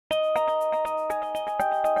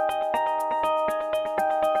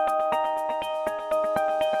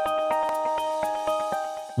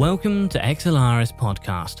Welcome to XLR's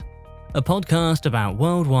podcast, a podcast about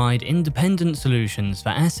worldwide independent solutions for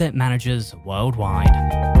asset managers worldwide.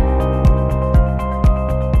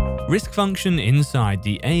 Risk function inside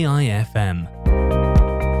the AIFM.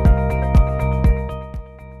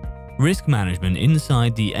 Risk management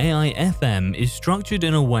inside the AIFM is structured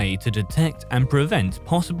in a way to detect and prevent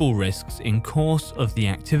possible risks in course of the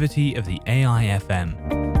activity of the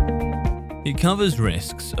AIFM. It covers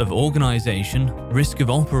risks of organization, risk of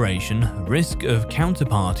operation, risk of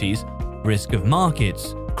counterparties, risk of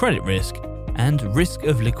markets, credit risk, and risk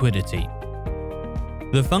of liquidity.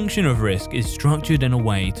 The function of risk is structured in a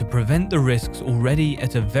way to prevent the risks already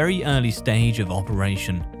at a very early stage of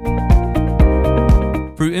operation.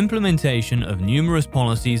 Through implementation of numerous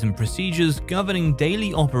policies and procedures governing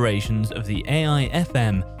daily operations of the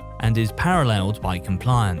AIFM and is paralleled by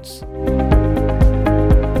compliance.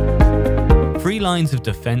 3 lines of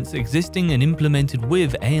defense existing and implemented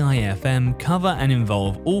with AIFM cover and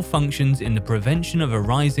involve all functions in the prevention of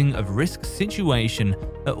arising of risk situation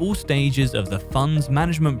at all stages of the funds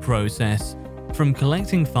management process, from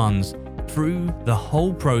collecting funds through the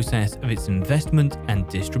whole process of its investment and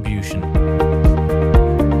distribution.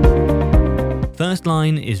 First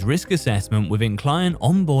line is risk assessment within client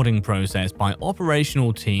onboarding process by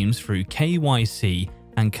operational teams through KYC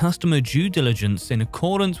and customer due diligence in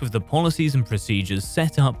accordance with the policies and procedures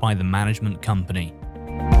set up by the management company.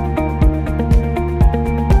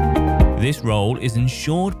 This role is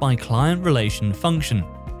ensured by client relation function,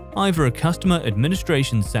 either a customer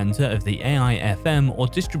administration center of the AIFM or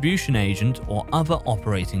distribution agent or other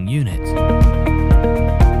operating unit.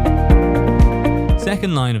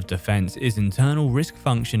 Second line of defense is internal risk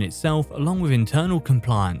function itself along with internal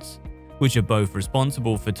compliance, which are both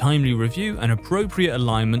responsible for timely review and appropriate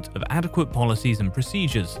alignment of adequate policies and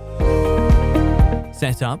procedures.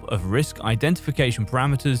 Setup of risk identification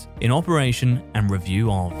parameters in operation and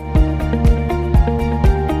review of.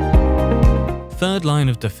 Third line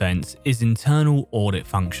of defense is internal audit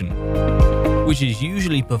function, which is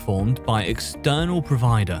usually performed by external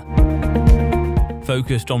provider,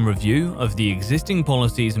 focused on review of the existing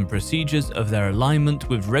policies and procedures of their alignment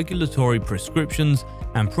with regulatory prescriptions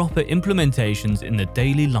and proper implementations in the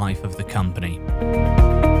daily life of the company.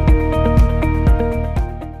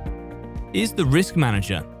 Is the risk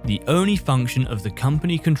manager the only function of the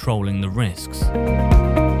company controlling the risks?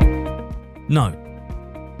 No.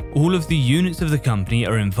 All of the units of the company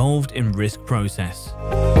are involved in risk process.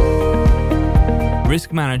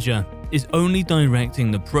 Risk manager is only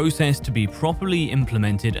directing the process to be properly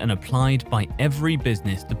implemented and applied by every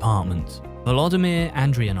business department. Volodymyr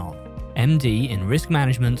Andrianov, MD in risk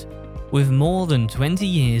management, with more than 20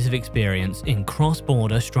 years of experience in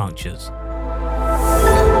cross-border structures.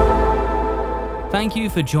 Thank you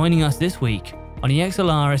for joining us this week on the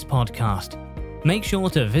XLRS podcast. Make sure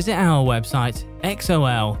to visit our website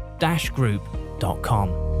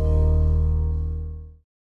xol-group.com.